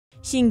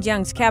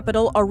Xinjiang's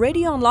capital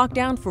already on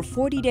lockdown for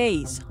 40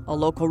 days. A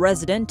local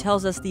resident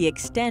tells us the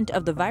extent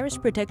of the virus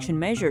protection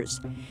measures.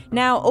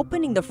 Now,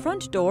 opening the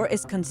front door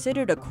is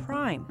considered a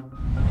crime.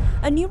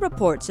 A new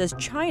report says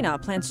China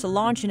plans to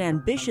launch an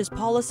ambitious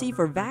policy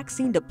for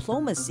vaccine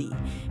diplomacy.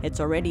 It's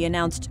already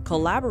announced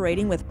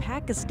collaborating with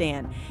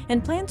Pakistan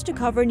and plans to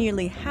cover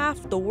nearly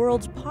half the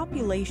world's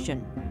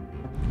population.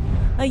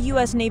 A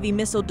U.S. Navy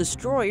missile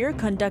destroyer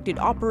conducted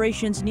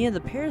operations near the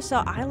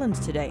Paracel Islands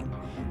today.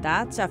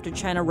 That's after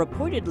China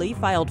reportedly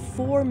fired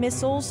 4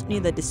 missiles near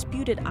the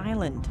disputed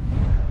island.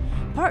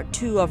 Part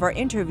 2 of our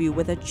interview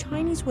with a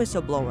Chinese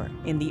whistleblower.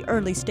 In the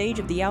early stage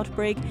of the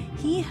outbreak,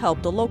 he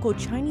helped the local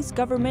Chinese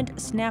government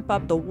snap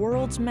up the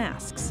world's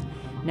masks.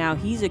 Now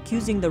he's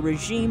accusing the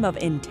regime of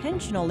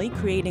intentionally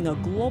creating a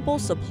global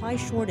supply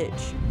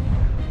shortage.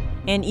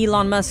 And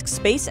Elon Musk's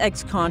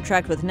SpaceX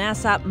contract with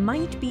NASA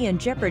might be in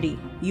jeopardy.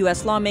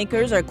 U.S.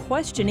 lawmakers are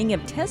questioning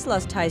if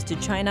Tesla's ties to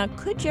China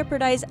could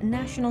jeopardize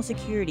national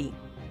security.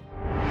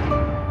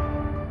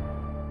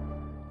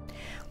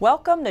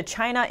 Welcome to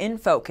China in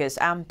Focus.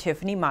 I'm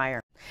Tiffany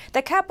Meyer.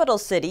 The capital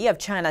city of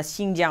China's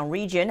Xinjiang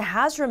region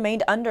has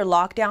remained under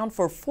lockdown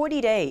for 40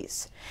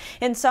 days.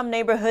 In some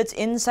neighborhoods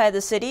inside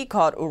the city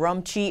called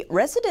Urumqi,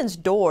 residents'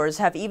 doors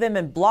have even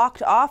been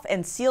blocked off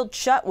and sealed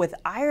shut with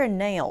iron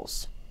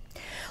nails.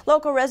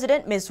 Local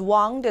resident Ms.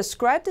 Wang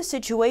described the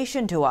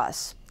situation to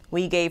us.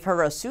 We gave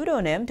her a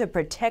pseudonym to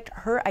protect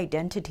her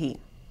identity.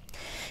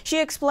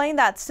 She explained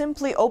that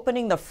simply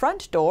opening the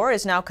front door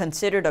is now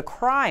considered a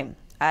crime,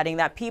 adding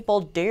that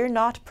people dare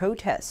not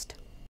protest.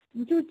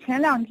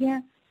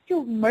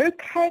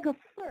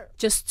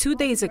 Just 2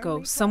 days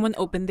ago, someone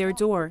opened their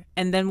door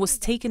and then was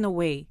taken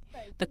away.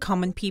 The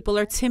common people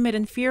are timid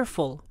and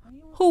fearful.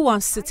 Who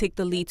wants to take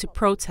the lead to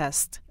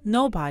protest?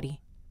 Nobody.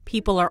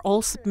 People are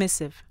all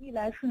submissive.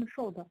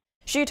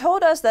 She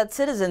told us that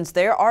citizens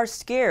there are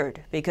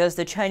scared because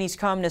the Chinese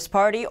Communist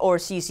Party, or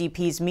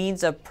CCP's,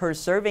 means of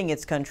preserving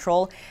its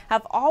control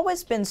have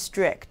always been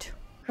strict.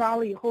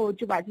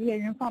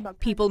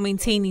 People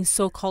maintaining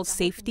so-called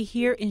safety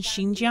here in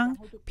Xinjiang,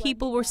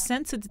 people were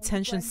sent to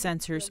detention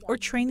centers or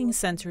training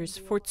centers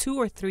for 2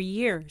 or 3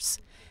 years.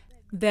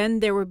 Then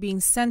they were being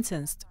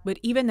sentenced, but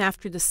even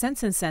after the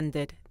sentence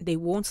ended, they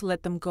won't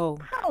let them go.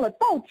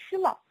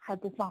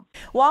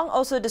 Wang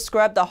also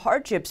described the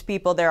hardships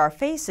people there are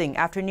facing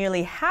after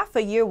nearly half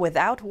a year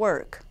without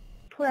work.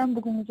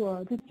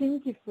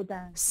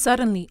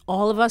 Suddenly,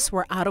 all of us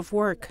were out of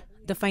work.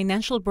 The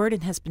financial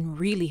burden has been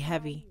really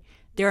heavy.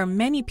 There are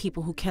many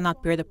people who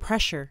cannot bear the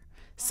pressure.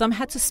 Some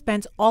had to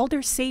spend all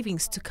their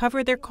savings to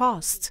cover their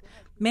costs.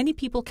 Many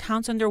people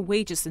count on their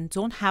wages and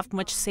don't have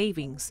much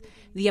savings.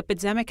 The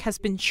epidemic has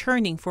been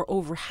churning for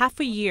over half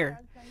a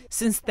year.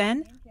 Since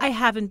then, I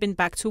haven't been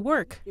back to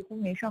work.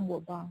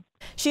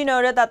 She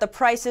noted that the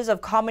prices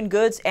of common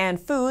goods and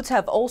foods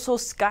have also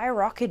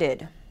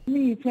skyrocketed.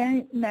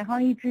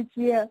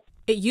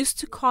 It used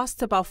to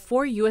cost about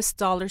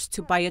 $4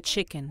 to buy a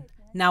chicken.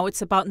 Now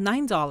it's about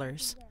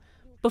 $9.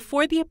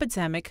 Before the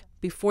epidemic,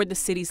 before the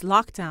city's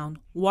lockdown,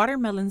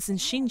 watermelons in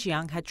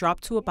Xinjiang had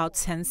dropped to about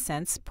 10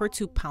 cents per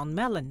 2-pound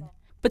melon.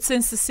 But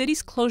since the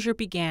city's closure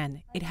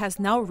began, it has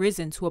now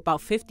risen to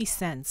about 50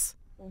 cents.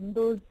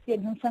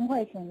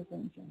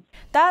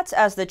 That's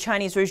as the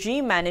Chinese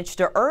regime managed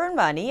to earn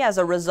money as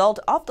a result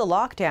of the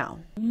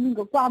lockdown.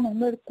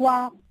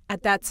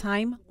 At that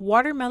time,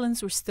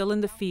 watermelons were still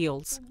in the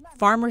fields.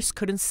 Farmers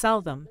couldn't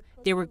sell them.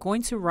 They were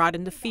going to rot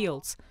in the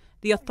fields.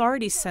 The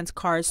authorities sent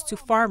cars to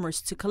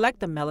farmers to collect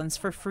the melons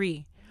for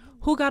free.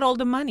 Who got all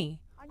the money?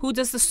 Who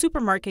does the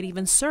supermarket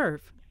even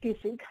serve?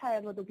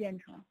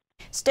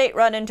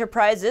 State-run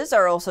enterprises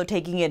are also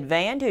taking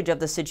advantage of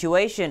the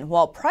situation,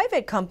 while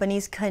private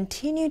companies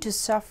continue to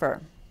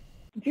suffer.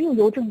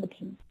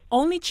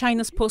 Only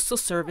China's postal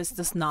service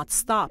does not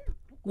stop.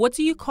 What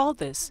do you call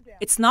this?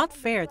 It's not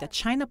fair that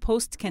China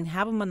Post can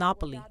have a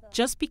monopoly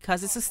just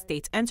because it's a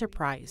state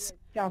enterprise.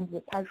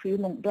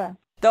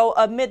 Though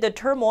amid the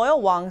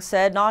turmoil, Wang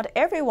said not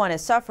everyone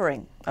is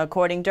suffering.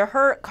 According to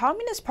her,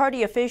 Communist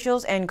Party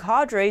officials and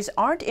cadres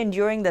aren't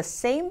enduring the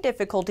same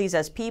difficulties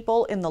as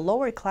people in the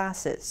lower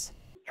classes.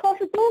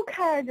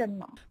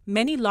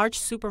 Many large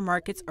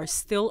supermarkets are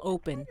still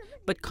open,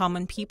 but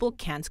common people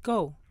can't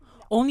go.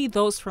 Only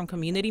those from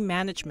community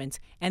management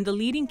and the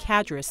leading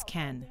cadres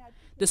can.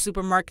 The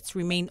supermarkets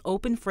remain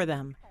open for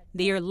them.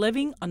 They are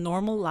living a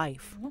normal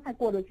life.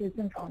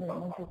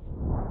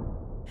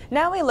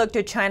 Now we look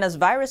to China's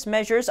virus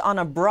measures on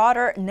a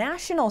broader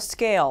national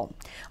scale.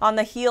 On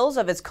the heels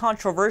of its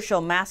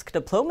controversial mask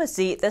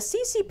diplomacy, the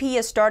CCP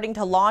is starting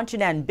to launch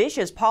an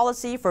ambitious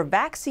policy for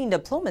vaccine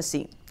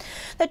diplomacy.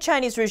 The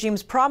Chinese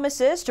regime's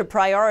promises to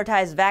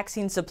prioritize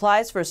vaccine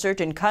supplies for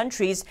certain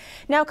countries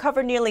now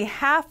cover nearly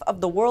half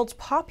of the world's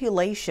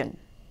population.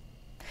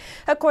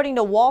 According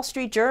to Wall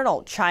Street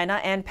Journal,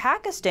 China and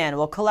Pakistan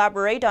will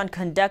collaborate on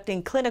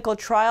conducting clinical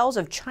trials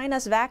of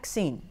China's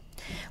vaccine.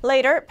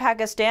 Later,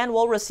 Pakistan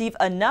will receive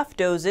enough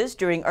doses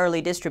during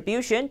early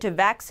distribution to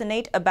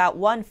vaccinate about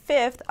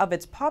 1/5 of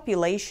its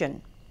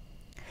population.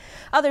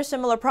 Other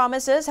similar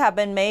promises have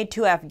been made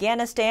to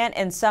Afghanistan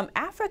and some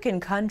African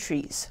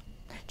countries.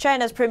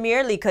 China's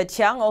Premier Li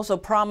Keqiang also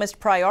promised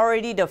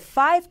priority to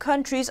 5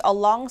 countries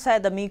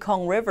alongside the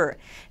Mekong River,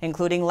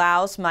 including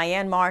Laos,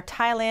 Myanmar,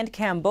 Thailand,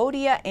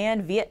 Cambodia,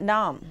 and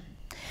Vietnam.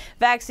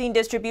 Vaccine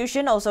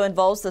distribution also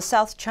involves the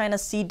South China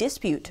Sea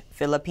dispute.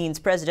 Philippines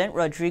President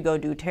Rodrigo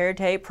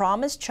Duterte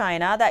promised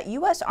China that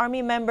U.S.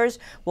 Army members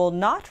will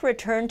not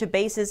return to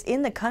bases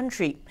in the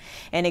country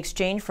in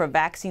exchange for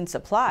vaccine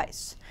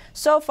supplies.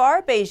 So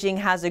far, Beijing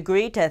has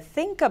agreed to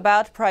think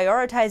about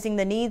prioritizing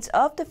the needs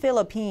of the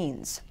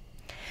Philippines.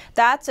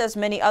 That's as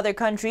many other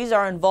countries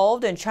are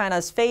involved in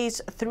China's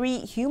Phase 3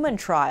 human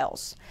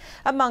trials.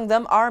 Among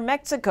them are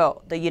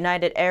Mexico, the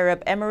United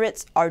Arab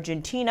Emirates,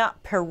 Argentina,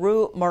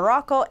 Peru,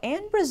 Morocco,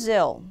 and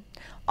Brazil.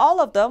 All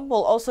of them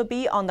will also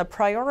be on the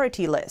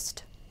priority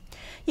list.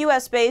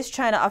 U.S.-based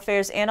China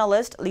Affairs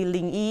analyst Li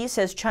Lingyi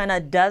says China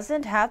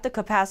doesn't have the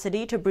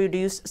capacity to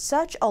produce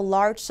such a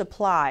large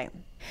supply,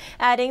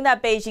 adding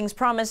that Beijing's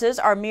promises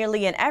are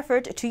merely an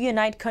effort to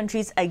unite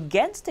countries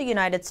against the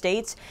United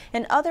States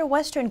and other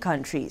Western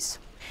countries.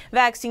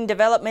 Vaccine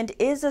development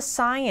is a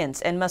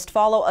science and must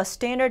follow a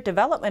standard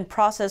development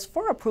process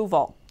for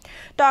approval.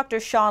 Dr.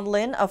 Sean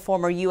Lin, a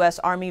former U.S.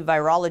 Army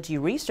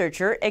virology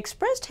researcher,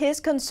 expressed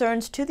his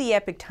concerns to the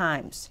Epoch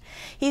Times.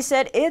 He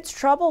said it's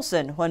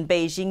troublesome when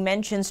Beijing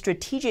mentions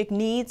strategic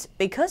needs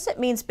because it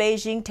means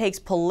Beijing takes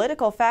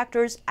political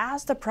factors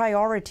as the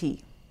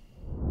priority.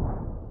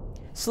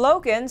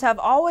 Slogans have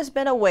always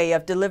been a way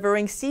of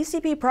delivering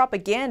CCP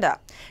propaganda,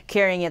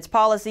 carrying its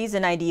policies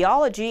and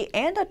ideology,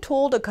 and a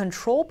tool to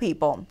control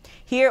people.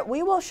 Here,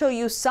 we will show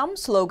you some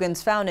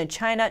slogans found in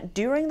China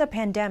during the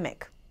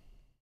pandemic.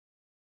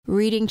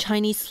 Reading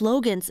Chinese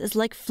slogans is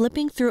like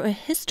flipping through a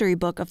history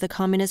book of the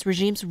communist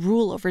regime's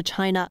rule over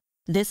China.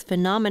 This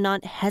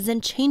phenomenon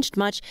hasn't changed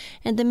much,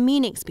 and the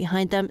meanings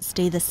behind them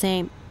stay the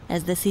same.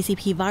 As the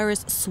CCP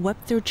virus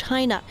swept through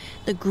China,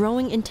 the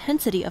growing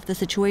intensity of the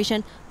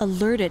situation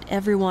alerted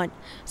everyone.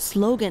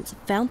 Slogans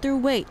found their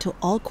way to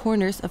all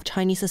corners of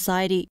Chinese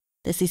society.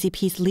 The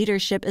CCP's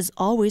leadership is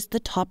always the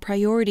top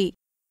priority.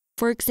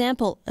 For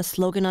example, a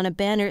slogan on a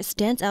banner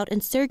stands out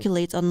and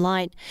circulates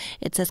online.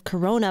 It says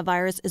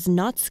coronavirus is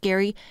not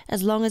scary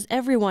as long as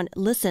everyone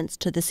listens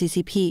to the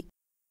CCP.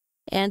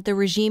 And the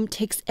regime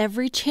takes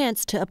every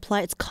chance to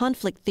apply its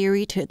conflict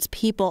theory to its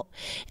people.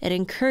 It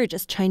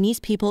encourages Chinese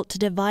people to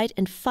divide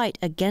and fight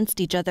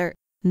against each other.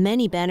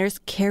 Many banners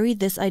carry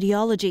this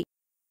ideology.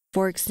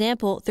 For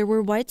example, there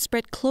were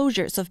widespread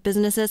closures of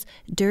businesses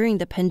during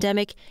the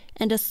pandemic,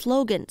 and a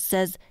slogan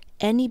says,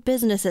 "Any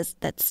businesses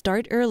that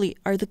start early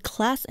are the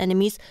class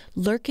enemies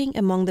lurking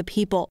among the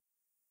people."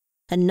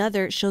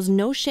 Another shows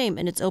no shame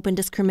in its open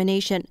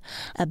discrimination.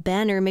 A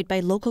banner made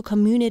by local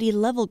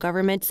community-level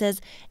government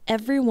says,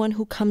 "Everyone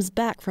who comes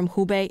back from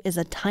Hubei is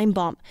a time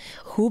bomb.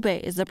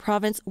 Hubei is the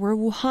province where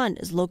Wuhan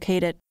is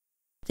located."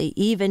 They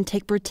even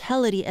take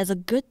brutality as a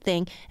good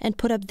thing and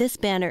put up this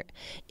banner: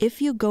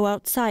 "If you go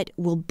outside,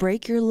 we'll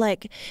break your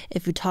leg.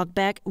 If you talk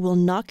back, we'll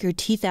knock your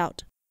teeth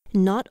out."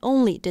 Not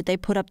only did they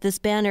put up this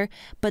banner,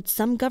 but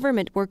some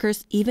government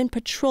workers even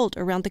patrolled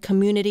around the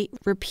community,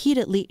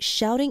 repeatedly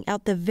shouting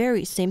out the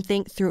very same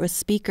thing through a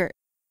speaker.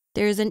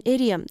 There is an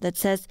idiom that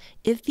says,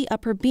 if the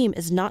upper beam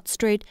is not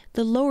straight,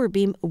 the lower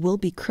beam will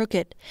be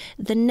crooked.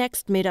 The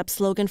next made-up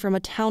slogan from a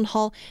town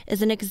hall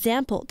is an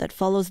example that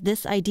follows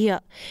this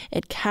idea.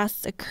 It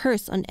casts a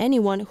curse on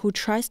anyone who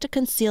tries to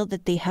conceal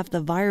that they have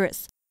the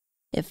virus.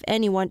 If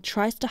anyone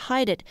tries to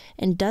hide it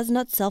and does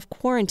not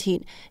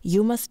self-quarantine,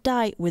 you must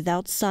die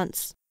without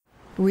sons.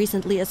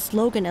 Recently, a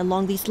slogan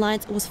along these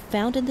lines was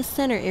found in the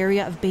center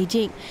area of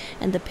Beijing,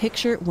 and the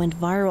picture went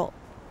viral.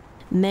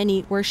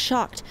 Many were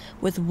shocked,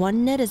 with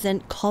one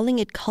netizen calling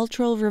it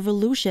Cultural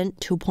Revolution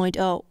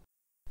 2.0.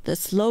 The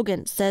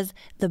slogan says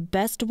the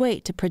best way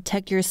to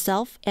protect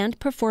yourself and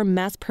perform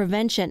mass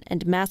prevention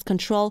and mass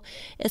control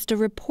is to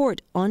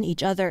report on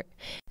each other.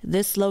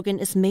 This slogan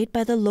is made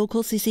by the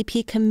local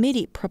CCP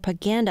Committee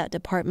Propaganda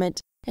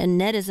Department. A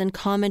netizen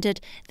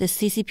commented, "The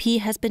CCP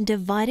has been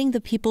dividing the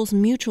people's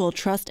mutual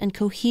trust and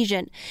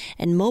cohesion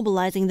and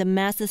mobilizing the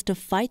masses to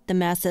fight the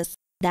masses.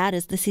 That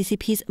is the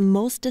CCP's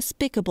most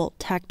despicable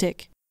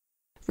tactic."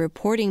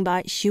 Reporting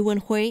by Xu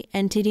Wenhui,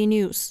 NTD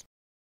News.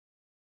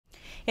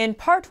 In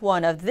part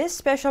 1 of this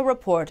special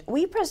report,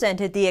 we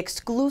presented the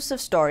exclusive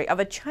story of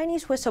a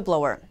Chinese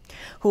whistleblower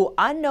who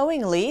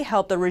unknowingly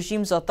helped the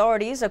regime's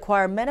authorities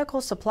acquire medical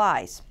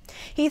supplies.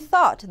 He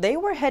thought they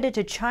were headed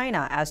to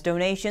China as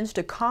donations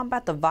to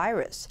combat the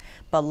virus,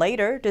 but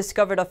later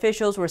discovered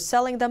officials were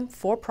selling them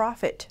for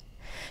profit.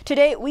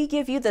 Today, we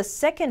give you the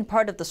second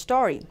part of the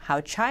story, how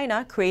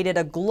China created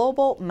a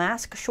global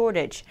mask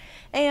shortage,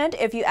 and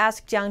if you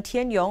ask Jiang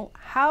Tianyong,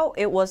 how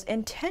it was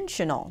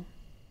intentional.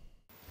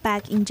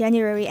 Back in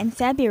January and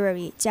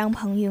February, Jiang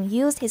Pengyun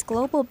used his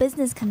global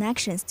business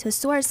connections to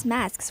source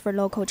masks for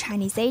local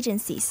Chinese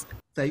agencies.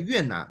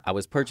 I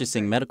was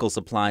purchasing medical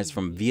supplies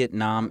from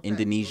Vietnam,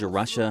 Indonesia,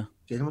 Russia.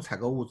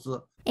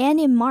 And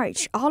in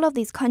March, all of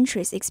these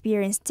countries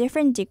experienced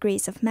different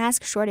degrees of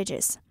mask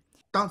shortages.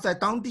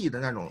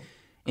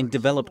 In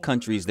developed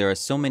countries, there are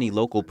so many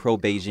local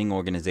pro-Beijing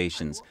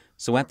organizations,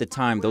 so at the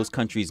time, those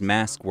countries'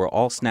 masks were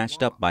all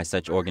snatched up by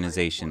such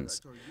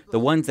organizations. The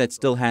ones that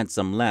still had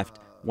some left,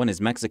 one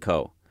is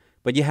Mexico.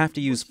 But you have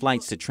to use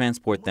flights to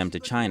transport them to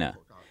China.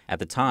 At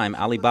the time,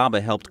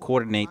 Alibaba helped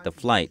coordinate the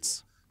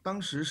flights.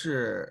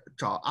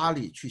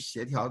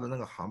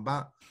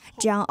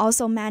 Jiang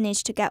also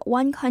managed to get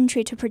one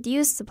country to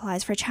produce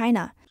supplies for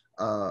China.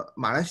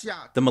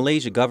 The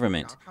Malaysia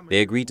government,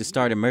 they agreed to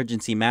start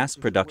emergency mask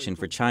production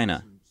for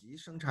China.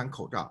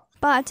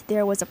 But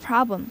there was a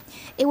problem.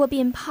 It would be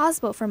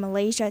impossible for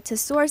Malaysia to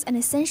source an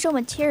essential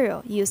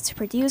material used to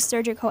produce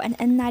surgical and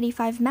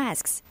N95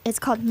 masks. It's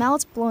called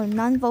melt-blown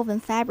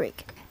nonwoven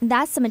fabric.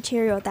 That's the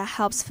material that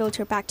helps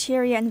filter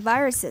bacteria and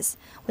viruses.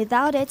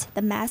 Without it,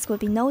 the mask would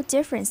be no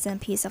different than a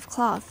piece of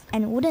cloth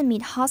and wouldn't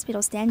meet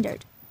hospital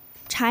standard.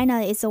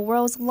 China is the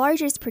world's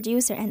largest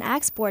producer and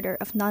exporter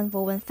of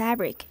nonwoven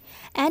fabric.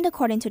 And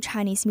according to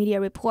Chinese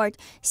media report,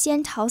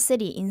 Xiantao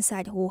City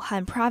inside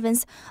Wuhan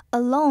province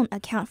alone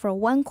account for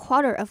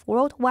 1/4 of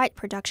worldwide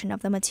production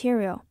of the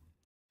material.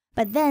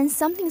 But then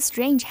something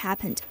strange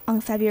happened.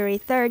 On February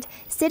 3rd,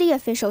 city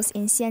officials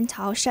in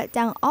Xiantao shut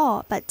down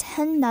all but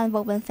 10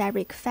 nonwoven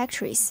fabric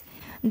factories.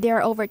 There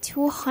are over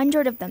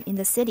 200 of them in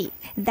the city.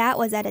 That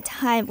was at a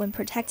time when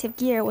protective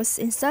gear was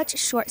in such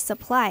short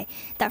supply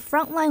that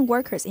frontline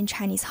workers in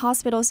Chinese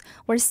hospitals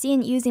were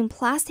seen using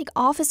plastic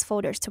office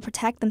folders to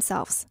protect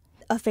themselves.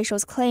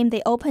 Officials claim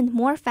they opened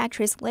more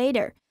factories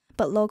later,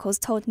 but locals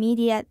told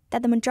media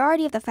that the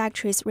majority of the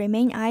factories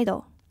remain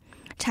idle.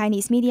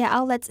 Chinese media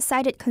outlets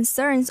cited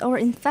concerns over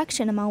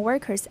infection among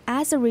workers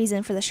as a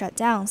reason for the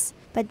shutdowns,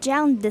 but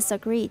Jiang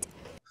disagreed.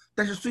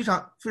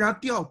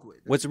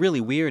 What's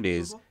really weird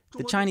is,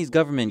 the Chinese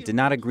government did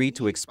not agree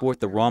to export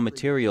the raw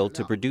material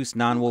to produce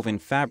nonwoven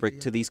fabric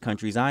to these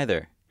countries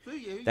either.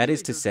 That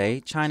is to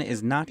say, China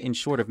is not in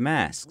short of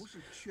masks.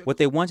 What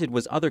they wanted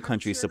was other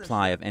countries'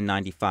 supply of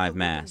N95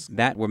 masks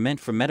that were meant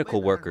for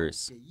medical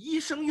workers.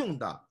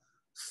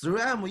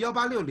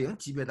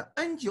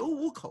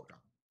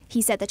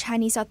 He said the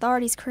Chinese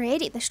authorities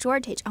created the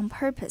shortage on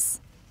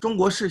purpose.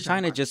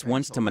 China just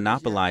wants to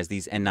monopolize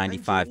these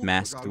N95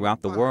 masks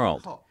throughout the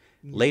world.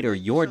 Later,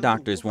 your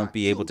doctors won't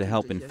be able to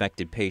help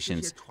infected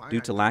patients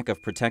due to lack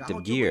of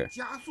protective gear,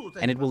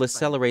 and it will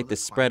accelerate the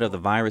spread of the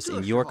virus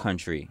in your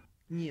country.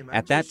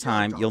 At that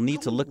time, you'll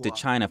need to look to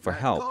China for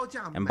help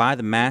and buy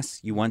the masks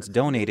you once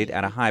donated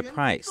at a high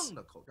price.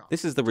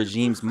 This is the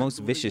regime's most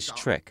vicious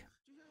trick.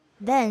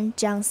 Then,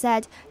 Jiang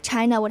said,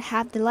 China would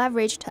have the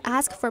leverage to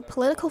ask for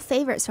political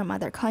favors from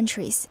other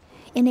countries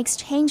in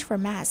exchange for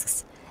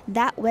masks.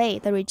 That way,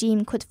 the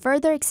regime could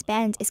further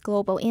expand its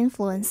global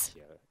influence.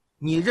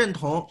 You'd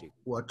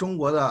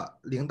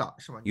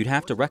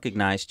have to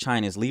recognize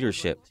China's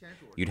leadership.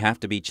 You'd have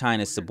to be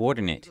China's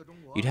subordinate.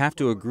 You'd have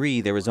to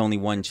agree there is only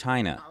one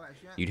China.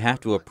 You'd have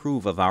to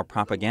approve of our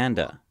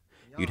propaganda.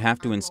 You'd have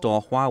to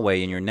install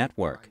Huawei in your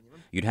network.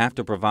 You'd have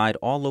to provide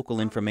all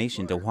local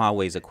information to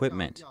Huawei's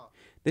equipment.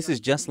 This is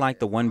just like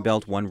the One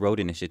Belt, One Road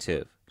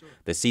initiative.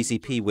 The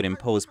CCP would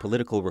impose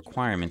political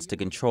requirements to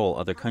control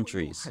other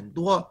countries.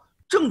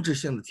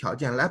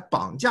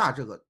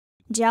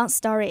 Jiang's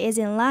story is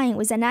in line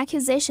with an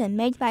accusation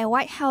made by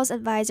White House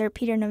advisor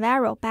Peter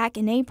Navarro back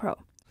in April.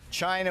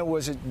 China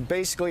was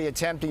basically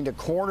attempting to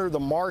corner the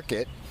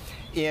market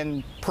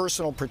in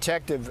personal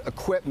protective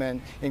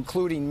equipment,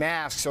 including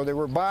masks. So they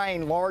were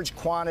buying large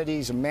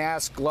quantities of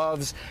masks,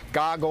 gloves,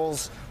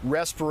 goggles,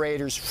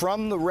 respirators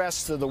from the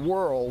rest of the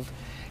world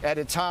at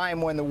a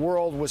time when the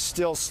world was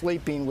still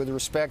sleeping with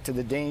respect to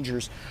the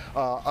dangers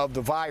of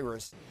the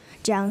virus.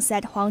 Jiang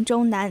said Huang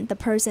Zhongnan, the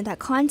person that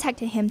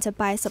contacted him to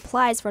buy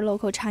supplies for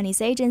local Chinese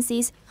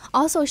agencies,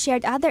 also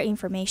shared other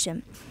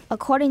information.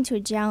 According to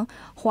Jiang,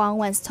 Huang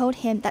once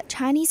told him that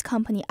Chinese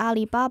company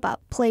Alibaba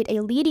played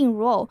a leading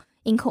role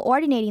in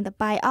coordinating the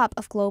buy-up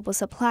of global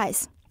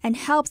supplies and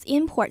helped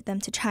import them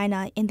to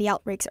China in the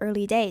outbreak's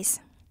early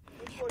days.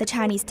 The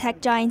Chinese tech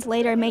giant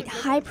later made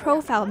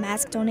high-profile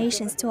mask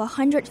donations to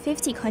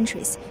 150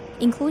 countries,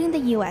 including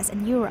the US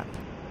and Europe.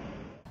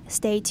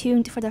 Stay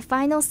tuned for the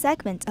final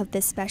segment of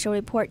this special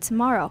report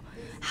tomorrow,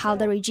 how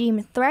the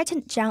regime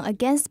threatened Jiang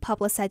against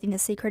publicizing the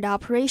secret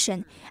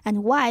operation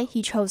and why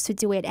he chose to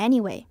do it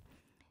anyway.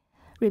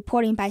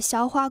 Reporting by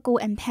Xiaohua Gu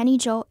and Penny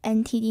Zhou,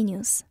 NTD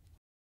News.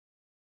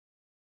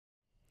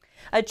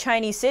 A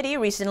Chinese city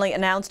recently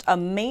announced a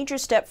major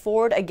step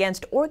forward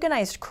against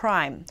organized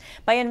crime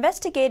by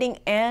investigating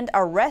and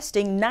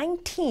arresting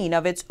 19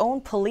 of its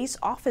own police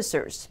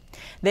officers.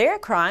 Their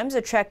crimes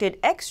attracted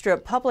extra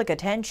public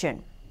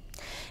attention.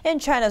 In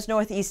China's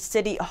northeast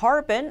city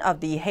Harbin of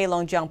the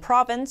Heilongjiang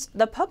province,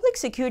 the Public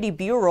Security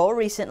Bureau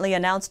recently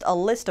announced a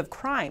list of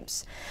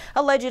crimes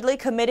allegedly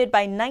committed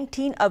by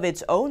 19 of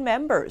its own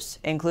members,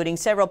 including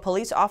several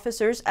police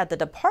officers at the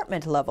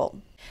department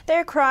level.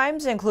 Their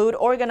crimes include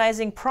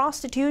organizing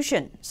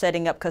prostitution,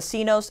 setting up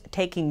casinos,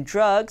 taking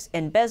drugs,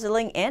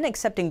 embezzling and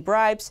accepting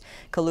bribes,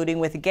 colluding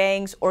with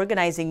gangs,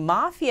 organizing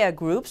mafia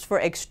groups for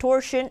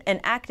extortion,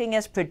 and acting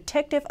as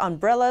protective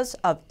umbrellas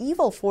of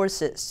evil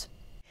forces.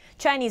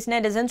 Chinese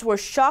netizens were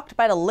shocked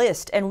by the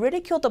list and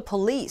ridiculed the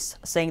police,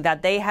 saying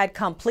that they had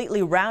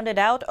completely rounded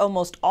out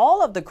almost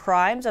all of the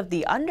crimes of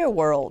the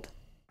underworld.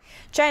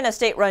 China's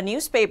state-run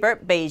newspaper,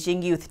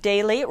 Beijing Youth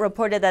Daily,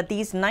 reported that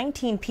these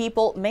 19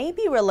 people may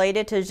be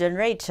related to Zheng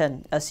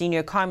Ruichen, a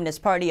senior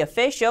Communist Party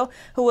official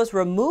who was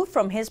removed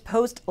from his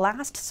post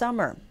last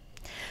summer.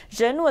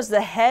 Zheng was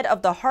the head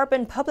of the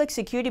Harbin Public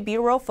Security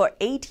Bureau for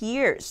 8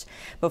 years,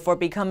 before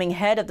becoming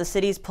head of the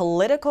city's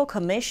political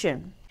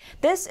commission.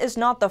 This is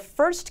not the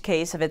first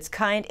case of its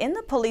kind in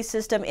the police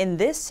system in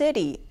this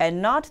city,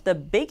 and not the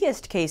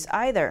biggest case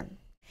either.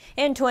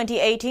 In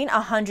 2018,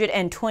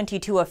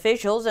 122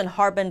 officials in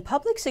Harbin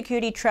Public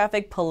Security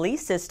Traffic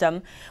Police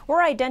System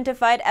were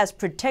identified as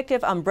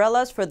protective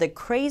umbrellas for the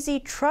crazy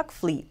truck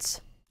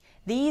fleets.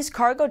 These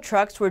cargo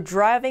trucks were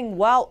driving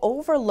while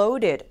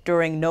overloaded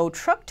during no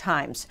truck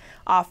times,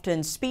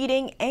 often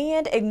speeding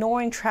and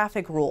ignoring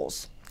traffic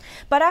rules.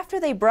 But after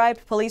they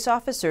bribed police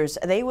officers,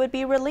 they would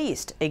be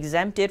released,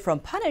 exempted from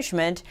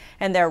punishment,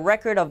 and their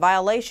record of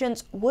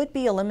violations would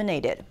be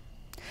eliminated.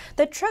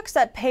 The trucks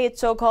that paid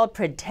so-called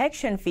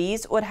protection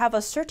fees would have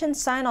a certain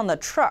sign on the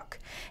truck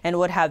and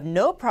would have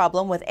no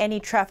problem with any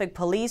traffic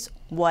police,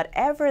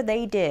 whatever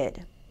they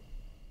did.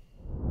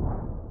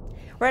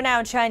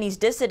 Renowned Chinese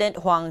dissident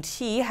Huang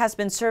Qi has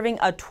been serving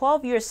a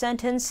 12-year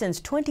sentence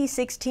since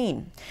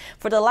 2016.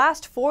 For the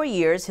last 4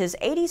 years, his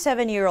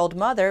 87-year-old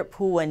mother,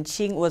 Pu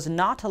Wenqing, was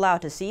not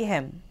allowed to see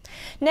him.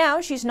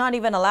 Now she's not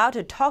even allowed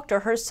to talk to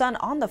her son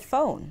on the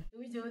phone.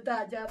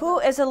 Pu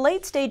is a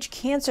late-stage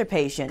cancer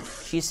patient.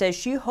 She says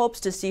she hopes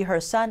to see her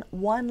son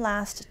one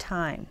last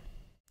time.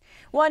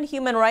 One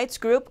human rights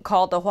group,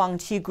 called the Huang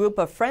Qi Group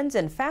of Friends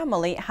and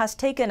Family, has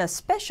taken a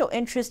special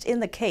interest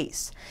in the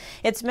case.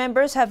 Its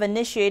members have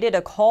initiated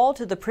a call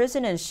to the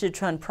prison in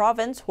Sichuan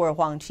province where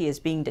Huang Qi is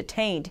being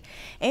detained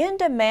and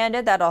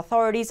demanded that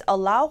authorities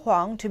allow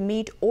Huang to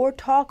meet or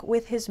talk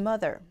with his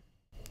mother.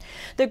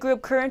 The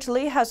group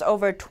currently has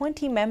over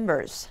 20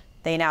 members.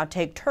 They now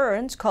take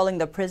turns calling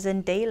the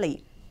prison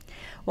daily.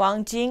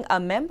 Wang Jing, a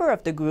member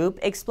of the group,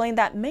 explained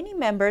that many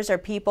members are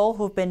people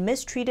who've been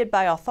mistreated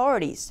by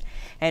authorities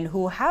and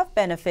who have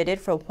benefited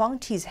from Huang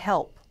Qi's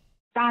help.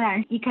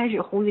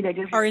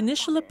 Our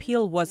initial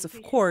appeal was,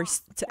 of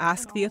course, to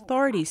ask the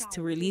authorities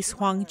to release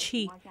Huang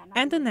Qi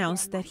and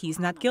announce that he's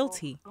not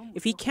guilty.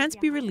 If he can't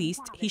be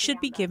released, he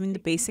should be given the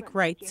basic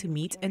right to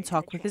meet and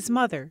talk with his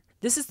mother.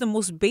 This is the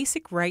most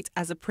basic right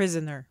as a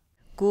prisoner.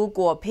 Gu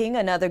Guoping,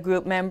 another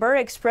group member,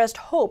 expressed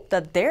hope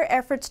that their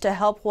efforts to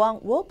help Huang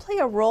will play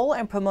a role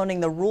in promoting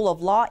the rule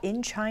of law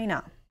in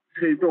China.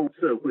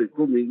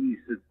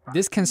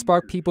 This can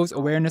spark people's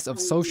awareness of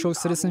social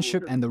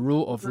citizenship and the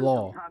rule of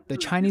law. The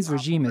Chinese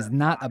regime is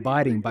not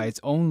abiding by its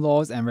own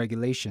laws and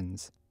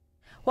regulations.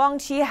 Huang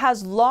Qi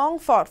has long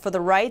fought for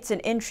the rights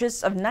and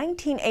interests of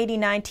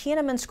 1989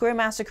 Tiananmen Square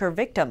massacre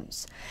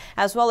victims,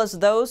 as well as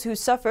those who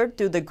suffered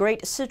through the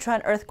Great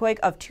Sichuan earthquake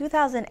of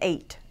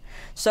 2008.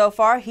 So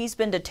far, he's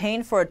been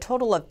detained for a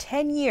total of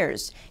 10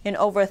 years in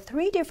over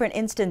 3 different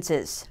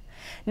instances.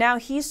 Now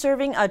he's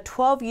serving a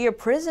 12-year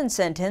prison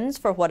sentence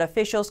for what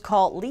officials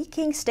call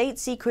leaking state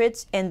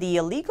secrets and the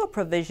illegal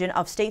provision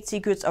of state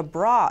secrets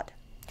abroad.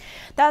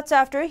 That's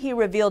after he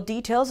revealed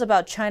details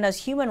about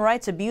China's human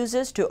rights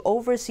abuses to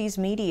overseas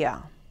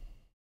media.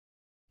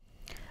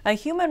 A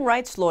human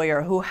rights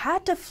lawyer who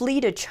had to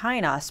flee to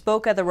China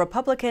spoke at the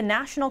Republican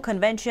National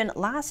Convention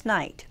last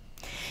night.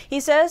 He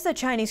says the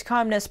Chinese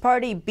Communist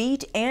Party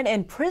beat and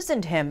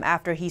imprisoned him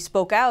after he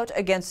spoke out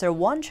against their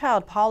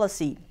one-child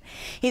policy.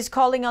 He's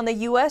calling on the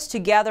U.S. to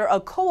gather a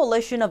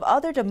coalition of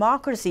other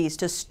democracies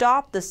to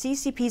stop the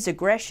CCP's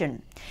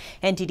aggression.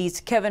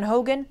 NTD's Kevin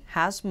Hogan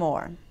has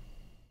more.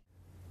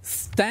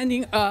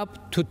 Standing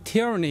up to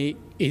tyranny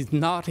is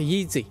not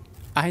easy,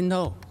 I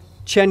know.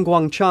 Chen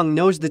Guangcheng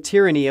knows the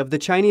tyranny of the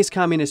Chinese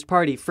Communist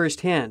Party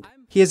firsthand.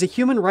 He is a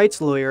human rights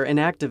lawyer and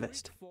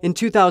activist. In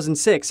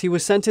 2006, he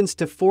was sentenced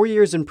to 4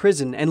 years in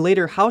prison and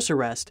later house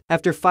arrest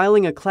after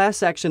filing a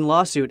class action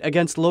lawsuit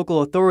against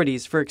local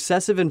authorities for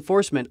excessive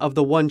enforcement of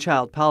the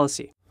one-child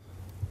policy.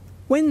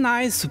 When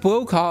I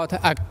spoke out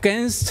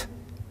against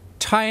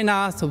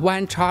China's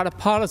one-child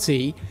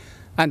policy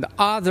and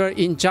other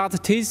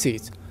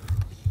injustices,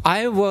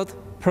 I was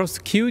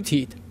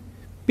prosecuted,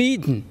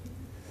 beaten,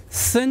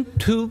 sent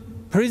to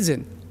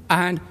prison,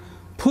 and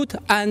put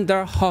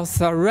under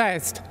house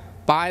arrest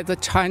by the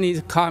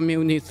Chinese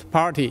Communist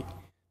Party.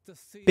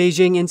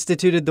 Beijing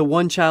instituted the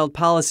one-child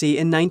policy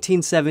in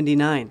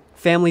 1979.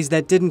 Families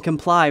that didn't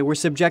comply were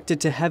subjected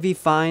to heavy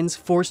fines,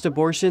 forced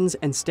abortions,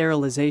 and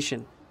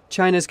sterilization.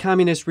 China's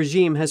communist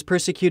regime has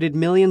persecuted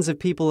millions of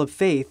people of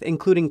faith,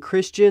 including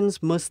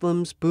Christians,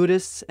 Muslims,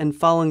 Buddhists, and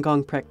Falun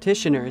Gong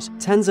practitioners,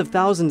 tens of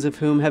thousands of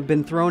whom have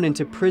been thrown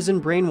into prison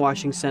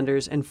brainwashing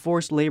centers and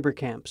forced labor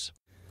camps.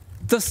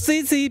 The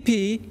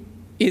CCP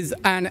is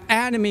an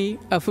enemy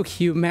of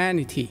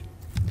humanity.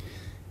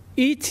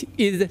 It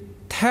is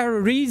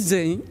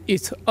terrorizing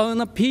its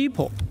own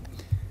people,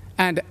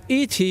 and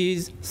it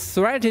is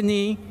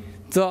threatening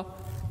the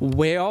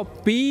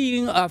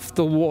well-being of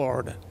the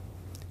world.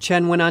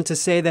 Chen went on to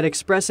say that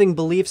expressing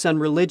beliefs on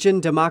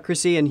religion,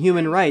 democracy, and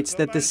human rights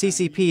that the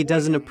CCP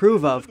doesn't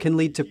approve of can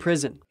lead to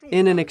prison.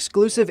 In an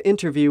exclusive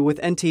interview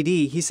with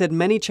NTD, he said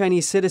many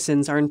Chinese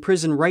citizens are in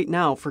prison right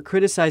now for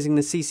criticizing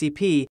the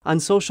CCP on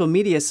social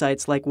media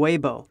sites like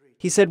Weibo.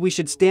 He said we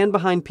should stand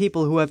behind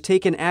people who have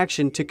taken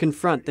action to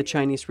confront the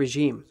Chinese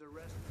regime.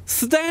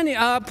 Standing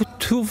up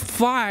to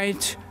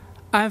fight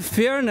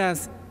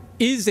unfairness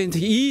isn't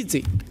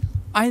easy,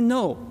 I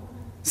know.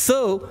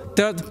 So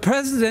there's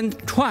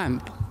President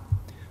Trump,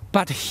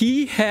 but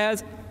he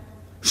has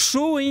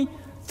shown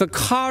the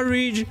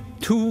courage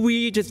to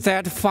wage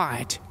that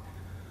fight.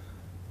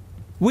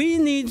 We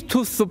need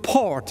to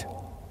support,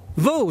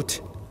 vote,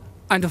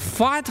 and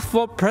fight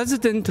for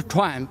President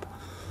Trump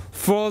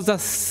for the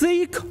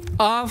sake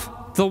of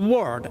the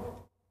world.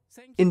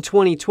 In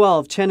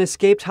 2012, Chen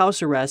escaped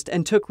house arrest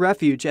and took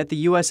refuge at the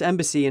U.S.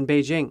 Embassy in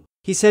Beijing.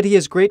 He said he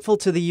is grateful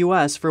to the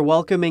U.S. for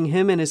welcoming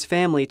him and his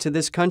family to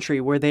this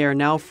country where they are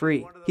now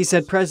free. He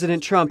said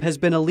President Trump has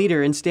been a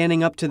leader in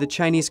standing up to the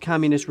Chinese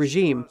Communist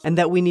regime and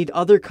that we need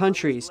other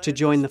countries to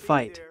join the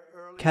fight.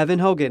 Kevin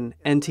Hogan,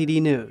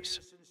 NTD News.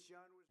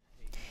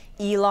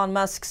 Elon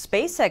Musk's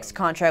SpaceX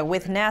contract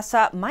with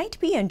NASA might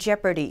be in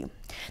jeopardy.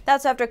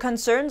 That's after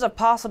concerns of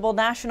possible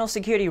national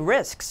security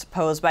risks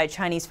posed by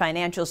Chinese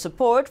financial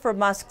support for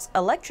Musk's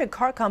electric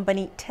car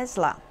company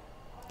Tesla.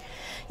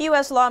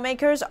 U.S.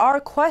 lawmakers are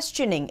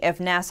questioning if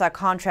NASA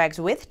contracts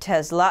with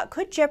Tesla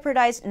could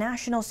jeopardize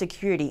national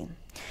security.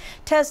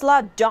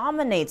 Tesla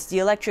dominates the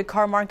electric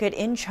car market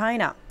in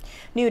China.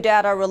 New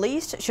data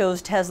released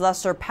shows Tesla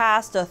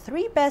surpassed the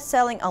 3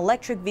 best-selling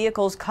electric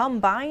vehicles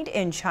combined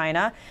in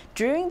China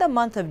during the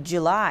month of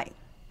July.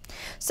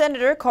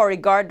 Senator Cory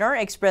Gardner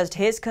expressed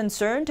his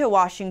concern to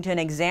Washington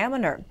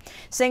Examiner,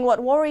 saying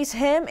what worries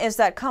him is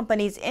that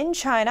companies in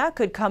China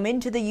could come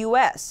into the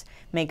U.S.,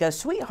 make a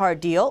sweetheart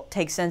deal,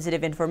 take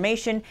sensitive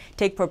information,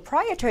 take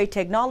proprietary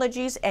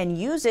technologies, and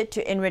use it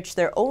to enrich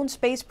their own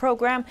space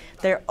program,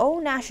 their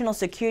own national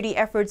security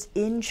efforts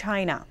in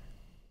China.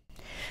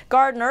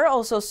 Gardner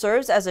also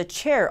serves as a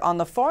chair on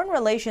the Foreign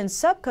Relations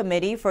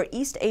Subcommittee for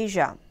East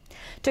Asia.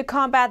 To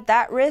combat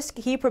that risk,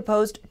 he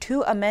proposed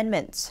 2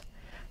 amendments.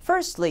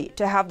 Firstly,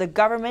 to have the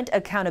Government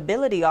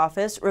Accountability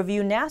Office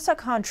review NASA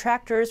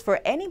contractors for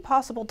any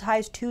possible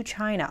ties to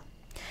China.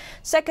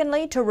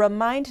 Secondly, to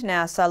remind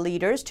NASA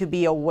leaders to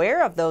be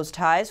aware of those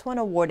ties when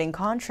awarding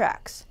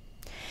contracts.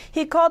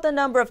 He called the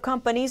number of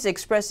companies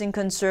expressing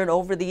concern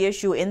over the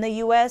issue in the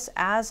U.S.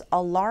 as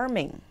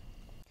alarming.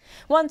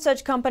 One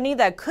such company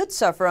that could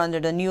suffer under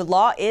the new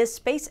law is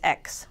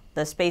SpaceX.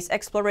 The space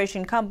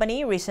exploration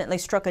company recently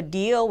struck a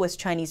deal with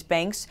Chinese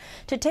banks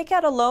to take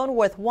out a loan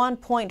worth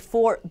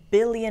 $1.4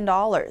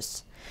 billion.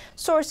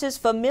 Sources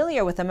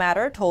familiar with the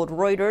matter told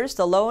Reuters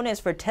the loan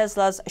is for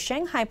Tesla's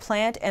Shanghai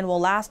plant and will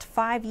last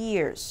 5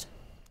 years.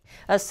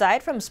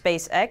 Aside from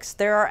SpaceX,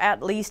 there are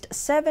at least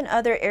 7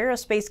 other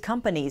aerospace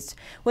companies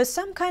with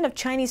some kind of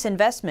Chinese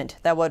investment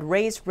that would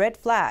raise red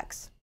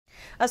flags.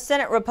 A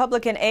Senate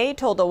Republican aide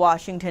told the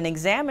Washington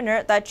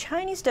Examiner that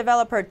Chinese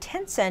developer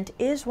Tencent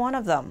is one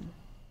of them.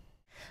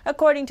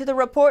 According to the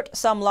report,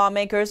 some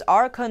lawmakers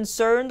are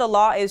concerned the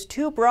law is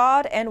too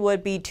broad and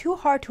would be too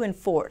hard to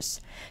enforce.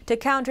 To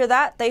counter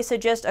that, they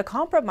suggest a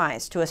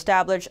compromise to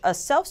establish a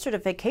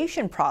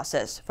self-certification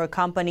process for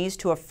companies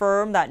to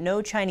affirm that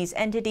no Chinese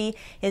entity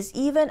is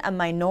even a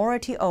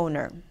minority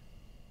owner.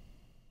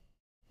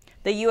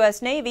 The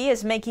U.S. Navy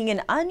is making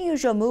an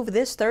unusual move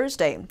this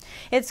Thursday.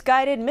 Its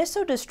guided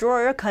missile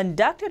destroyer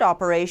conducted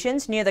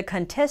operations near the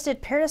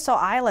contested Paracel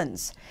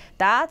Islands.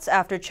 That's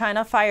after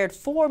China fired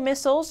 4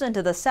 missiles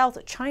into the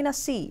South China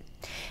Sea.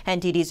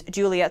 NTD's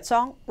Juliet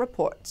Song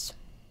reports.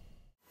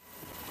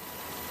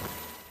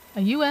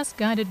 A U.S.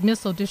 guided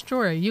missile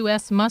destroyer,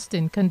 U.S.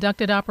 Mustin,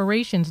 conducted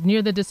operations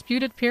near the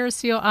disputed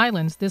Paracel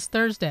Islands this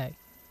Thursday.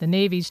 The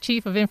Navy's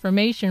chief of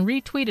information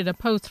retweeted a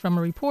post from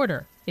a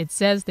reporter. It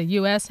says the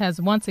U.S.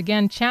 has once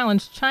again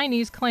challenged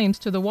Chinese claims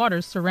to the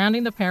waters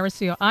surrounding the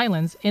Paracel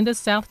Islands in the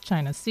South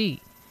China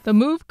Sea. The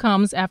move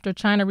comes after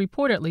China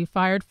reportedly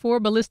fired 4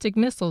 ballistic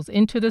missiles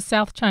into the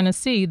South China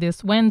Sea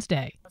this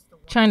Wednesday.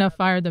 China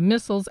fired the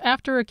missiles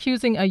after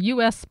accusing a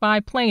U.S.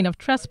 spy plane of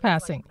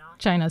trespassing.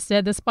 China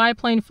said the spy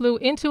plane flew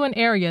into an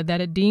area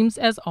that it deems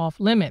as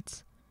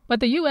off-limits.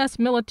 But the U.S.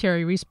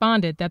 military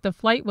responded that the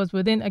flight was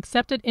within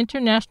accepted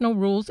international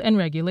rules and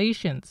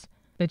regulations.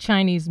 The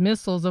Chinese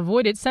missiles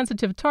avoided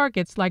sensitive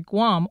targets like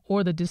Guam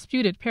or the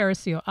disputed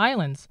Paracel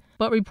Islands,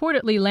 but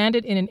reportedly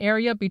landed in an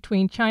area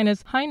between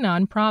China's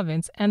Hainan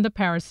province and the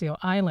Paracel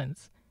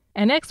Islands.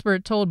 An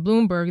expert told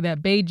Bloomberg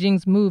that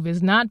Beijing's move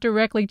is not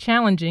directly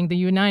challenging the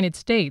United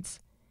States.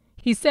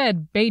 He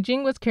said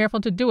Beijing was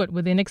careful to do it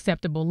within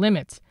acceptable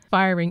limits,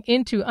 firing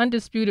into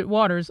undisputed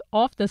waters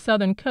off the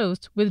southern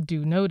coast with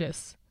due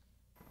notice.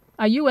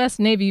 A U.S.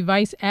 Navy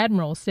vice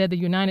admiral said the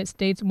United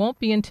States won't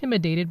be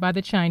intimidated by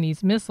the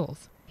Chinese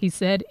missiles. He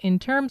said, in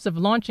terms of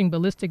launching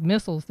ballistic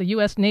missiles, the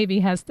U.S. Navy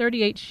has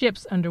 38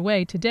 ships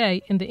underway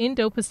today in the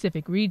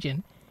Indo-Pacific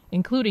region,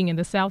 including in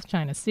the South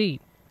China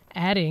Sea.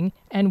 adding,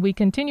 "And we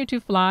continue to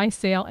fly,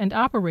 sail, and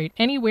operate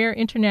anywhere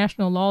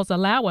international laws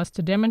allow us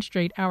to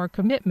demonstrate our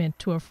commitment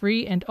to a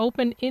free and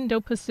open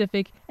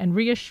Indo-Pacific and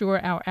reassure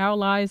our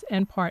allies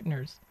and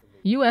partners."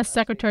 U.S.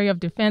 Secretary of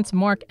Defense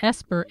Mark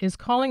Esper is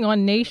calling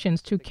on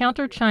nations to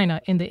counter China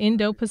in the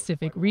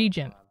Indo-Pacific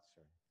region.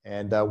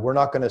 And we're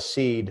not going to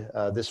cede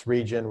this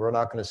region. We're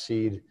not going to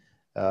cede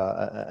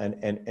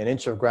an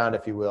inch of ground,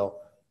 if you will,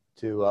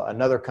 to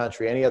another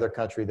country, any other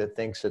country that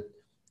thinks that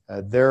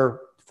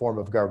their form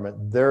of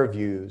government, their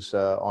views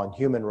on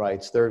human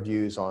rights, their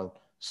views on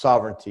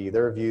sovereignty,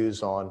 their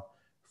views on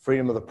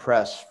freedom of the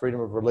press, freedom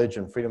of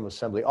religion, freedom of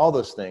assembly, all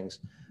those things,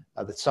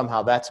 that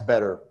somehow that's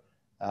better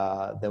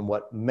than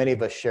what many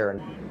of us share.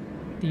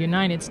 The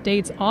United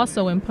States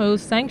also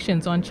imposed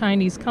sanctions on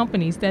Chinese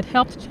companies that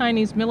helped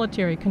Chinese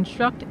military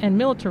construct and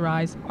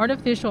militarize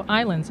artificial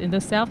islands in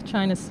the South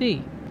China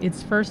Sea.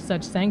 Its first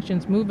such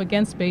sanctions move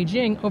against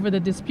Beijing over the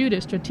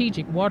disputed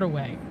strategic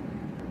waterway.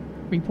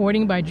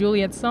 Reporting by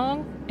Juliet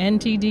Song,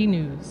 NTD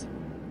News.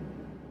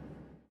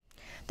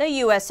 The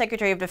U.S.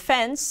 Secretary of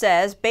Defense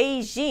says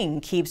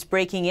Beijing keeps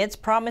breaking its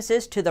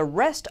promises to the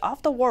rest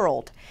of the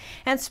world,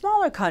 and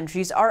smaller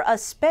countries are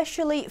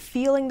especially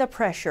feeling the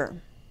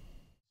pressure.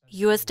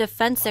 U.S.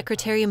 Defense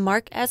Secretary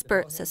Mark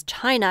Esper says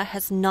China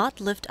has not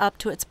lived up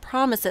to its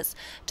promises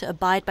to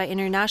abide by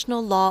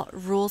international law,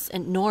 rules,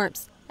 and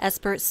norms.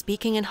 Esper,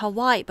 speaking in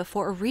Hawaii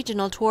before a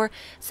regional tour,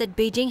 said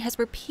Beijing has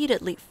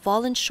repeatedly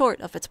fallen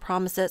short of its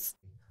promises.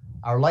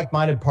 Our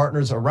like-minded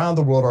partners around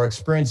the world are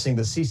experiencing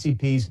the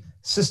CCP's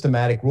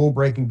systematic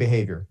rule-breaking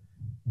behavior,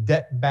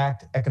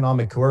 debt-backed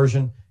economic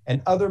coercion,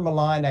 and other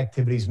malign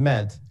activities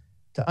meant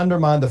to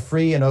undermine the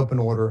free and open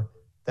order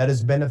that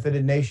has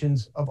benefited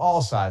nations of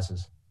all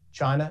sizes,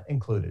 China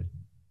included.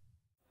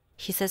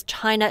 He says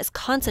China is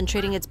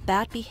concentrating its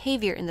bad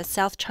behavior in the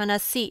South China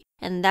Sea,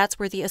 and that's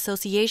where the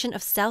Association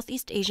of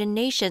Southeast Asian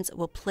Nations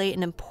will play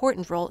an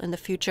important role in the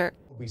future.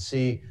 We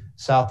see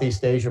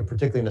Southeast Asia,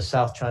 particularly in the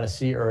South China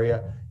Sea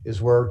area,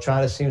 is where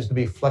China seems to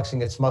be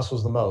flexing its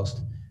muscles the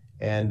most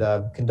and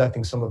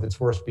conducting some of its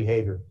worst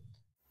behavior.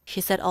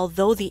 He said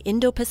although the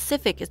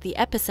Indo-Pacific is the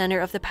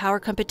epicenter of the power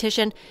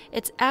competition,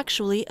 it's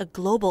actually a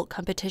global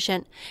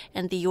competition,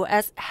 and the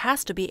U.S.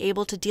 has to be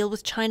able to deal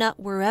with China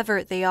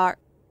wherever they are.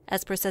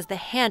 Esper says the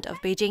hand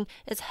of Beijing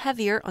is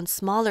heavier on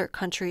smaller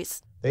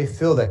countries. They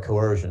feel that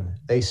coercion.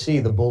 They see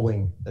the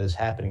bullying that is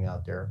happening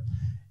out there,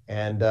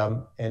 and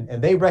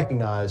they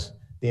recognize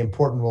the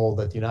important role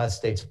that the United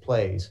States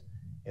plays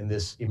in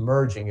this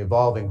emerging,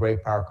 evolving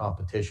great power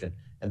competition,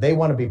 and they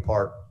want to be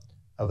part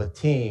of a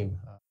team.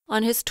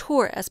 On his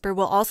tour, Esper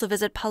will also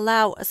visit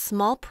Palau, a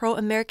small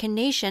pro-American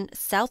nation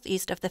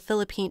southeast of the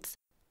Philippines.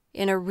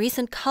 In a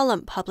recent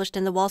column published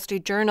in the Wall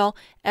Street Journal,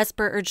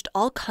 Esper urged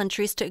all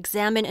countries to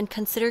examine and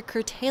consider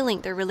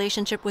curtailing their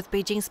relationship with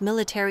Beijing's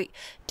military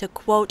to,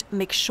 quote,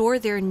 make sure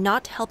they're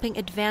not helping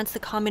advance the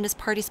Communist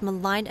Party's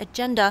malign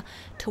agenda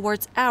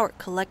towards our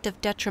collective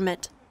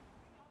detriment.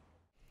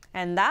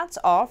 And that's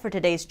all for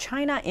today's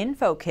China in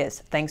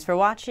Focus. Thanks for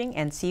watching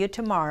and see you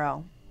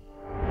tomorrow.